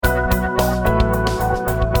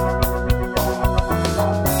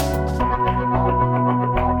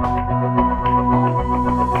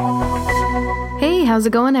how's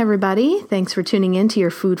it going, everybody? Thanks for tuning in to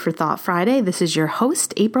your Food for Thought Friday. This is your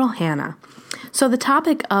host, April Hanna. So the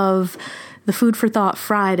topic of the Food for Thought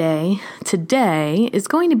Friday today is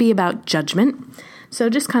going to be about judgment. So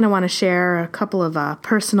just kind of want to share a couple of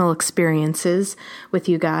personal experiences with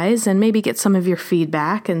you guys and maybe get some of your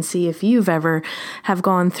feedback and see if you've ever have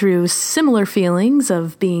gone through similar feelings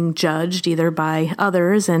of being judged either by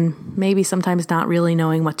others and maybe sometimes not really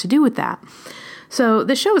knowing what to do with that. So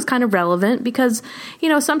the show is kind of relevant because,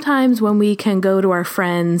 sometimes when we can go to our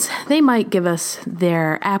friends, they might give us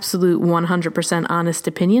their absolute 100% honest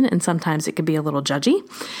opinion, and sometimes it can be a little judgy.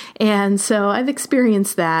 And so I've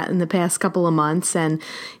experienced that in the past couple of months, and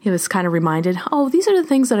it was kind of reminded, these are the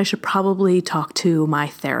things that I should probably talk to my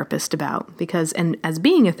therapist about. Because, and as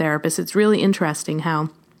being a therapist, it's really interesting how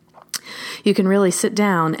you can really sit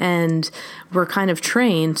down and we're kind of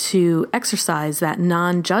trained to exercise that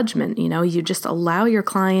non-judgment. You just allow your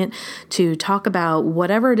client to talk about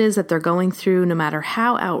whatever it is that they're going through, no matter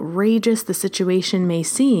how outrageous the situation may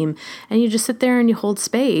seem. And you just sit there and you hold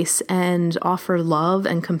space and offer love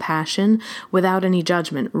and compassion without any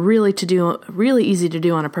judgment. Really easy to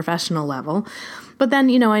do on a professional level. But then,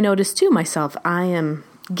 I noticed too myself, I am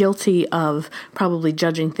guilty of probably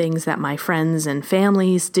judging things that my friends and family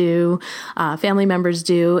members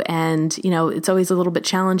do. And, it's always a little bit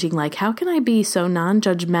challenging. Like, how can I be so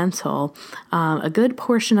non-judgmental a good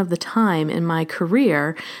portion of the time in my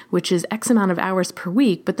career, which is X amount of hours per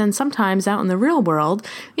week. But then sometimes out in the real world,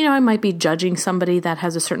 I might be judging somebody that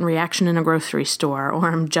has a certain reaction in a grocery store, or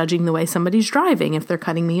I'm judging the way somebody's driving if they're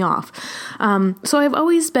cutting me off. So I've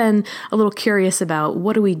always been a little curious about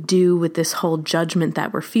what do we do with this whole judgment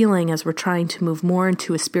that we're feeling as we're trying to move more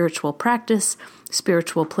into a spiritual practice,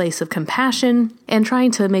 spiritual place of compassion, and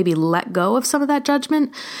trying to maybe let go of some of that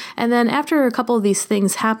judgment. And then after a couple of these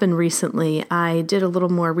things happened recently, I did a little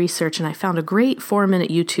more research and I found a great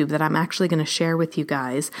 4-minute YouTube that I'm actually going to share with you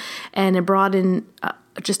guys. And it brought in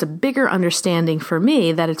just a bigger understanding for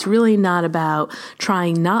me that it's really not about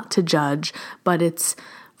trying not to judge, but it's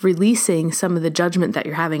releasing some of the judgment that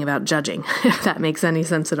you're having about judging, if that makes any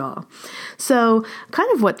sense at all. So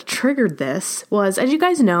kind of what triggered this was, as you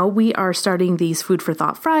guys know, we are starting these Food for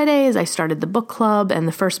Thought Fridays. I started the book club, and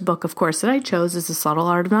the first book, of course, that I chose is The Subtle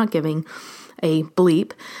Art of Not Giving a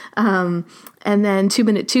Bleep. And then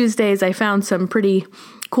 2-Minute Tuesdays, I found some pretty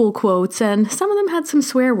cool quotes, and some of them had some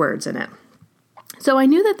swear words in it. So I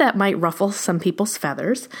knew that might ruffle some people's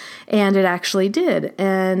feathers, and it actually did.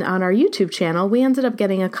 And on our YouTube channel, we ended up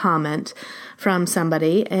getting a comment from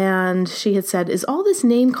somebody, and she had said, "Is all this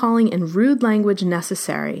name-calling and rude language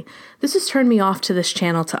necessary? This has turned me off to this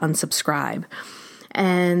channel to unsubscribe."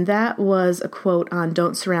 And that was a quote on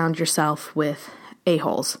Don't Surround Yourself with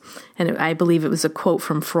A-holes. And I believe it was a quote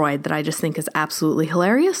from Freud that I just think is absolutely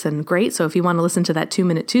hilarious and great. So if you want to listen to that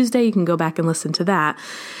 2-Minute Tuesday, you can go back and listen to that.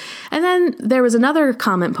 And then there was another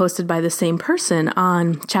comment posted by the same person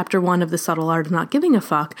on Chapter 1 of The Subtle Art of Not Giving a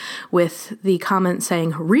Fuck with the comment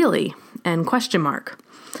saying, "Really?" and question mark.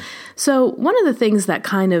 So one of the things that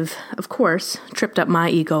kind of course, tripped up my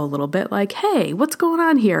ego a little bit, like, hey, what's going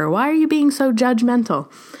on here? Why are you being so judgmental?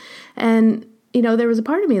 And there was a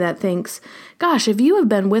part of me that thinks, gosh, if you have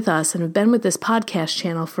been with us and have been with this podcast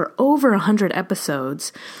channel for over 100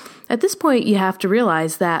 episodes, at this point, you have to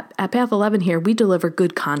realize that at Path 11 here, we deliver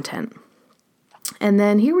good content. And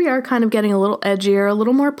then here we are kind of getting a little edgier, a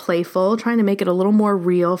little more playful, trying to make it a little more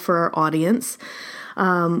real for our audience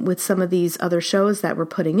with some of these other shows that we're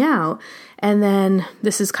putting out. And then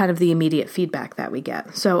this is kind of the immediate feedback that we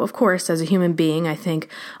get. So, of course, as a human being, I think,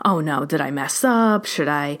 oh no, did I mess up? Should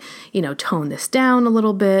I, tone this down a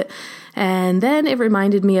little bit? And then it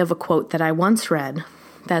reminded me of a quote that I once read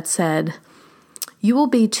that said, "You will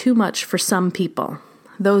be too much for some people.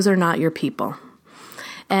 Those are not your people."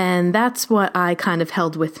 And that's what I kind of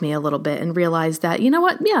held with me a little bit and realized that, you know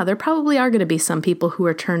what? Yeah, there probably are going to be some people who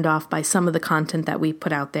are turned off by some of the content that we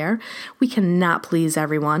put out there. We cannot please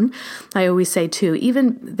everyone. I always say too,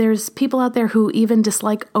 even there's people out there who even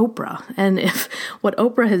dislike Oprah. And if what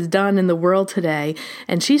Oprah has done in the world today,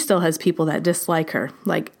 and she still has people that dislike her,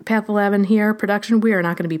 like Path 11 here, production, we are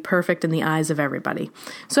not going to be perfect in the eyes of everybody.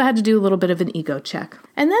 So I had to do a little bit of an ego check.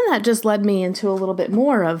 And then that just led me into a little bit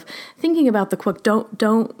more of thinking about the quote,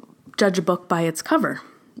 don't judge a book by its cover.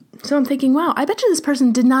 So I'm thinking, wow, I bet you this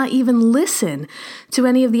person did not even listen to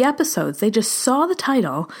any of the episodes. They just saw the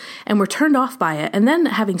title and were turned off by it, and then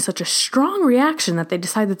having such a strong reaction that they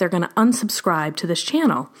decide that they're going to unsubscribe to this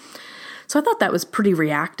channel. So I thought that was pretty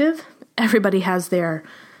reactive. Everybody has their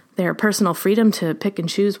their personal freedom to pick and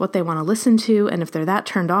choose what they want to listen to. And if they're that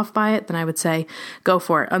turned off by it, then I would say, go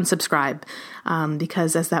for it, unsubscribe.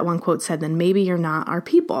 Because as that one quote said, then maybe you're not our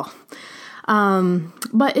people.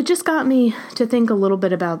 But it just got me to think a little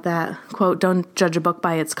bit about that quote, don't judge a book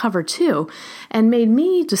by its cover too, and made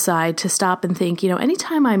me decide to stop and think,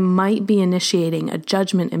 anytime I might be initiating a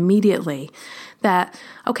judgment immediately, that,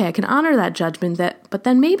 okay, I can honor that judgment, but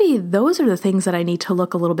then maybe those are the things that I need to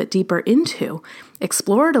look a little bit deeper into,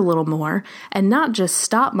 explore it a little more, and not just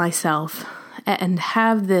stop myself and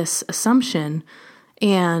have this assumption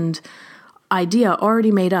and idea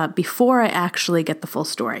already made up before I actually get the full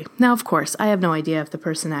story. Now, of course, I have no idea if the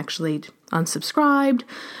person actually unsubscribed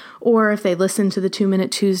or if they listened to the 2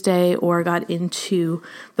 Minute Tuesday or got into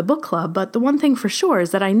the book club. But the one thing for sure is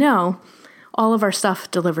that I know all of our stuff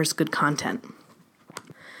delivers good content.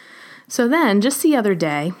 So then, just the other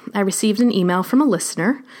day, I received an email from a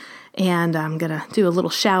listener, and I'm going to do a little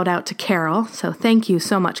shout out to Carol. So thank you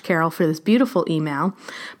so much, Carol, for this beautiful email.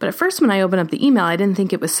 But at first, when I opened up the email, I didn't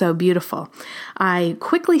think it was so beautiful. I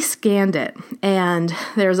quickly scanned it, and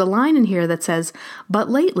there's a line in here that says, "But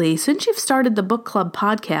lately, since you've started the book club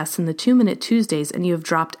podcast and the 2 Minute Tuesdays and you have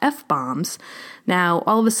dropped F-bombs," now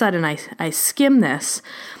all of a sudden I skim this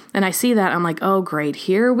and I see that. I'm like, oh, great.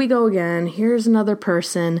 Here we go again. Here's another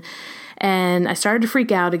person. And I started to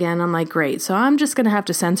freak out again. I'm like, great. So I'm just going to have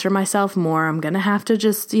to censor myself more. I'm going to have to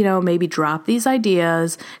just, maybe drop these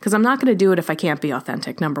ideas because I'm not going to do it if I can't be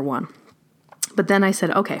authentic, number one. But then I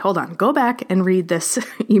said, okay, hold on, go back and read this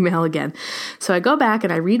email again. So I go back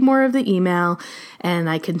and I read more of the email and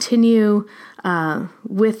I continue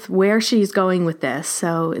with where she's going with this.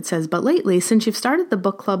 So it says, "But lately, since you've started the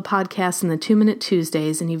book club podcast and the 2 Minute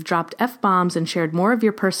Tuesdays and you've dropped F-bombs and shared more of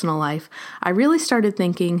your personal life, I really started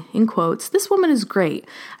thinking, in quotes, this woman is great.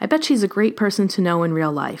 I bet she's a great person to know in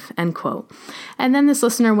real life," end quote. And then this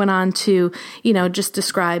listener went on to, just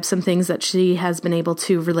describe some things that she has been able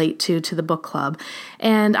to relate to the book club.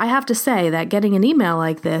 And I have to say that getting an email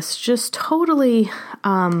like this just totally,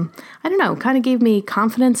 kind of gave me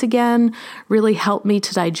confidence again, really helped me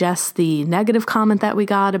to digest the negative comment that we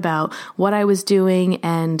got about what I was doing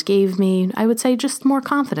and gave me, I would say, just more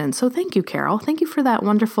confidence. So thank you, Carol. Thank you for that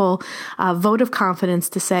wonderful vote of confidence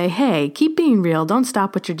to say, hey, keep being real. Don't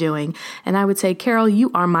stop what you're doing. And I would say, Carol,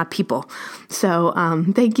 you are my people. So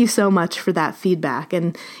thank you so much for that feedback.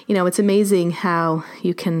 And, it's amazing how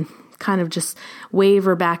you can kind of just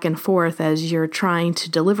waver back and forth as you're trying to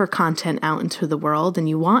deliver content out into the world and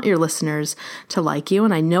you want your listeners to like you.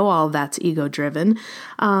 And I know all of that's ego-driven.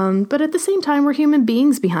 But at the same time, we're human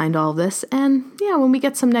beings behind all of this. And yeah, when we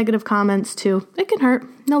get some negative comments too, it can hurt.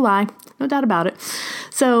 No lie. No doubt about it.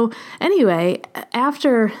 So anyway,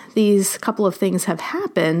 after these couple of things have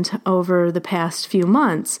happened over the past few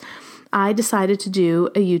months, I decided to do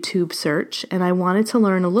a YouTube search and I wanted to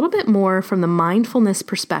learn a little bit more from the mindfulness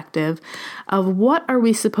perspective of what are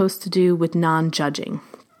we supposed to do with non-judging.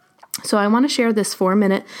 So I want to share this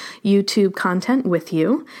 4-minute YouTube content with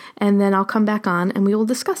you, and then I'll come back on and we will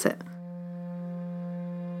discuss it.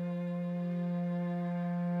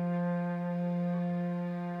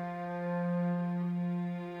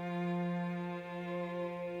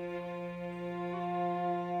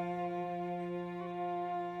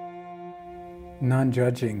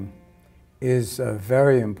 Non-judging is a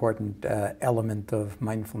very important element of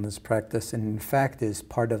mindfulness practice, and in fact is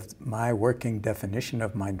part of my working definition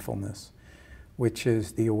of mindfulness, which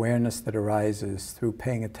is the awareness that arises through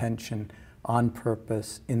paying attention on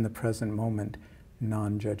purpose in the present moment,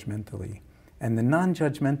 non-judgmentally. And the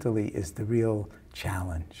non-judgmentally is the real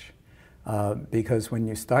challenge, because when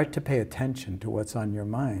you start to pay attention to what's on your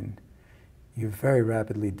mind, you very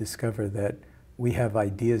rapidly discover that we have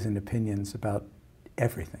ideas and opinions about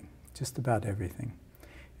everything, just about everything.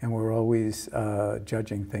 And we're always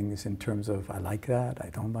judging things in terms of, I like that, I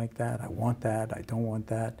don't like that, I want that, I don't want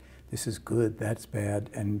that, this is good, that's bad.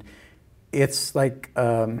 And it's like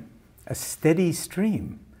a steady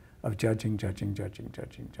stream of judging.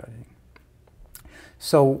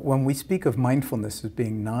 So when we speak of mindfulness as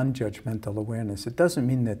being non-judgmental awareness, it doesn't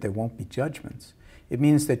mean that there won't be judgments. It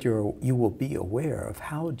means that you will be aware of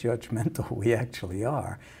how judgmental we actually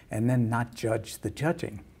are, and then not judge the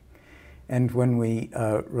judging. And when we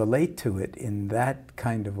relate to it in that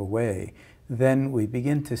kind of a way, then we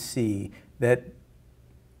begin to see that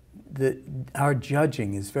our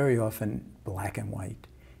judging is very often black and white.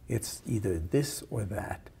 It's either this or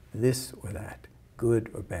that, good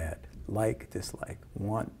or bad, like, dislike,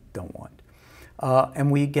 want, don't want.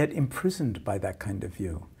 And we get imprisoned by that kind of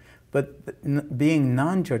view. But being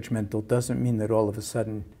non-judgmental doesn't mean that all of a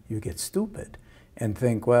sudden you get stupid. and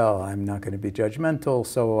think, well, I'm not going to be judgmental,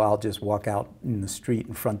 so I'll just walk out in the street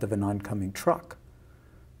in front of an oncoming truck.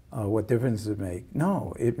 What difference does it make?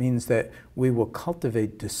 No, it means that we will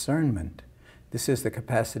cultivate discernment. This is the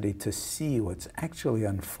capacity to see what's actually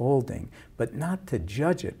unfolding, but not to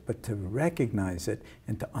judge it, but to recognize it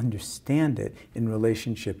and to understand it in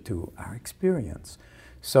relationship to our experience.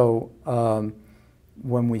 So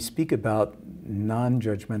when we speak about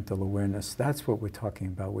non-judgmental awareness, that's what we're talking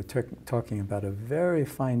about. We're talking about a very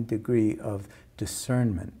fine degree of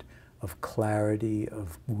discernment, of clarity,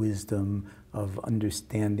 of wisdom, of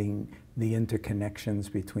understanding the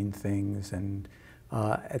interconnections between things, and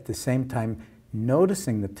at the same time,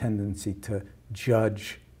 noticing the tendency to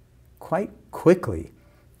judge quite quickly,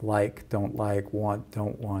 like, don't like, want,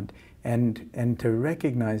 don't want, and to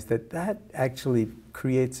recognize that that actually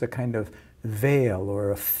creates a kind of veil or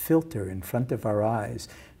a filter in front of our eyes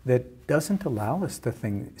that doesn't allow us to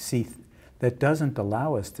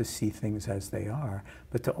see things as they are,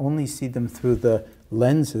 but to only see them through the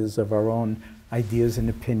lenses of our own ideas and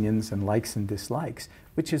opinions and likes and dislikes,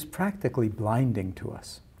 which is practically blinding to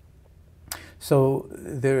us. So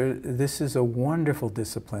this is a wonderful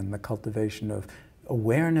discipline, the cultivation of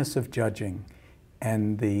awareness of judging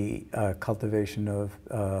and the cultivation of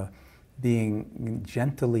being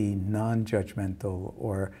gently non-judgmental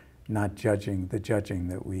or not judging the judging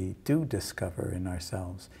that we do discover in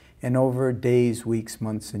ourselves. And over days, weeks,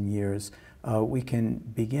 months, and years, we can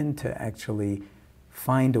begin to actually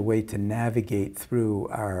find a way to navigate through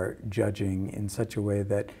our judging in such a way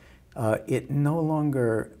that it no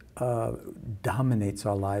longer dominates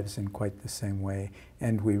our lives in quite the same way.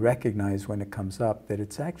 And we recognize when it comes up that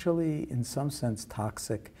it's actually, in some sense,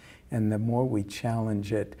 toxic. And the more we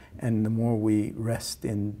challenge it and the more we rest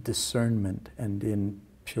in discernment and in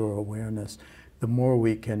pure awareness, the more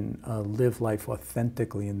we can live life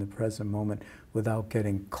authentically in the present moment without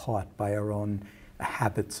getting caught by our own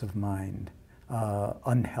habits of mind,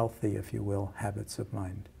 unhealthy, if you will, habits of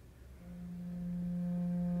mind.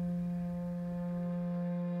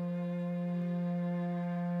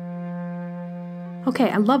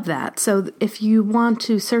 Okay, I love that. So if you want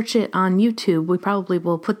to search it on YouTube, we probably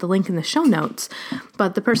will put the link in the show notes.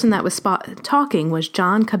 But the person that was talking was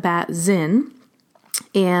Jon Kabat-Zinn,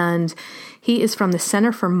 and he is from the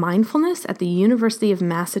Center for Mindfulness at the University of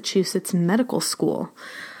Massachusetts Medical School.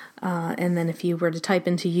 And then if you were to type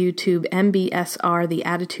into YouTube, MBSR, The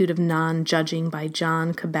Attitude of Non-Judging by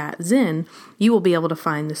Jon Kabat-Zinn, you will be able to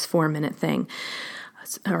find this 4-minute thing.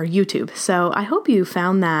 Or YouTube. So I hope you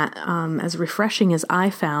found that as refreshing as I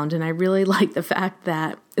found, and I really like the fact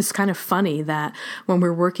that it's kind of funny that when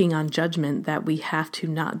we're working on judgment that we have to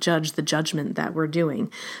not judge the judgment that we're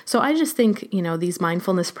doing. So I just think, these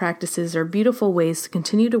mindfulness practices are beautiful ways to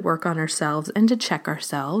continue to work on ourselves and to check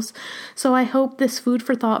ourselves. So I hope this Food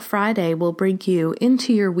for Thought Friday will bring you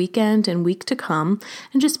into your weekend and week to come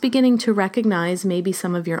and just beginning to recognize maybe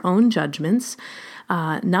some of your own judgments,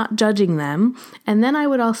 not judging them. And then I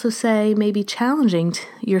would also say maybe challenging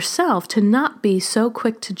yourself to not be so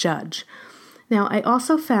quick to judge. Now, I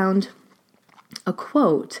also found a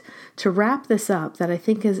quote to wrap this up that I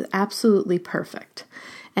think is absolutely perfect.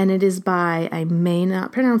 And it is by, I may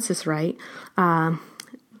not pronounce this right,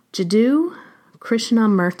 Jiddu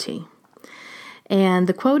Krishnamurti. And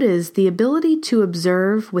the quote is, "The ability to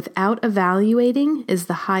observe without evaluating is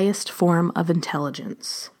the highest form of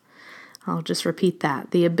intelligence." I'll just repeat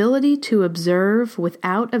that. The ability to observe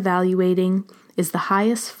without evaluating is the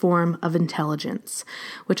highest form of intelligence,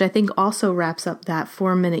 which I think also wraps up that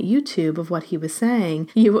 4-minute YouTube of what he was saying.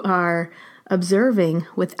 You are observing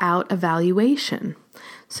without evaluation.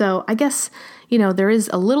 So I guess, there is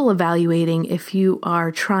a little evaluating if you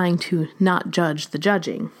are trying to not judge the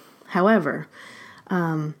judging. However,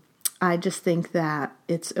 I just think that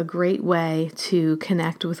it's a great way to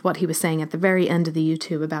connect with what he was saying at the very end of the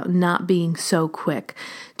YouTube about not being so quick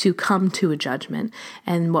to come to a judgment.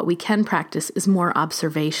 And what we can practice is more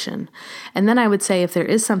observation. And then I would say if there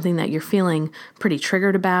is something that you're feeling pretty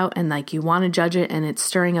triggered about and like you want to judge it and it's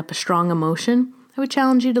stirring up a strong emotion, I would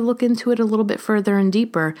challenge you to look into it a little bit further and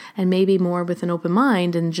deeper and maybe more with an open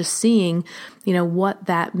mind and just seeing, what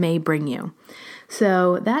that may bring you.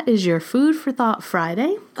 So that is your Food for Thought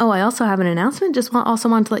Friday. Oh, I also have an announcement. Also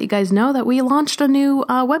want to let you guys know that we launched a new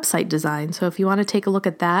website design. So if you want to take a look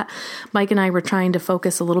at that, Mike and I were trying to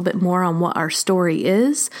focus a little bit more on what our story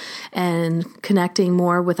is and connecting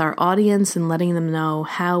more with our audience and letting them know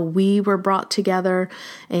how we were brought together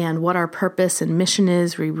and what our purpose and mission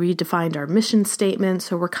is. We redefined our mission statement.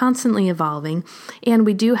 So we're constantly evolving. And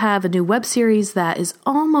we do have a new web series that is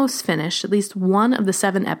almost finished, at least one of the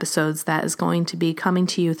 7 episodes that is going to be coming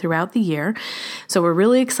to you throughout the year. So we're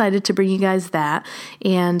really excited to bring you guys that.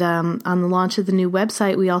 And on the launch of the new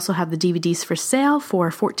website, we also have the DVDs for sale for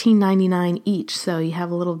 $14.99 each. So you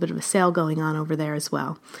have a little bit of a sale going on over there as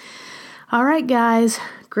well. All right, guys,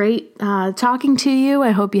 great talking to you.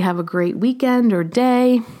 I hope you have a great weekend or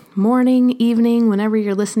day, morning, evening, whenever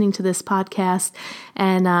you're listening to this podcast,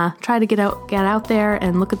 and try to get out there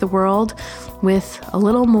and look at the world with a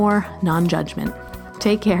little more non-judgment.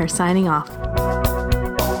 Take care. Signing off.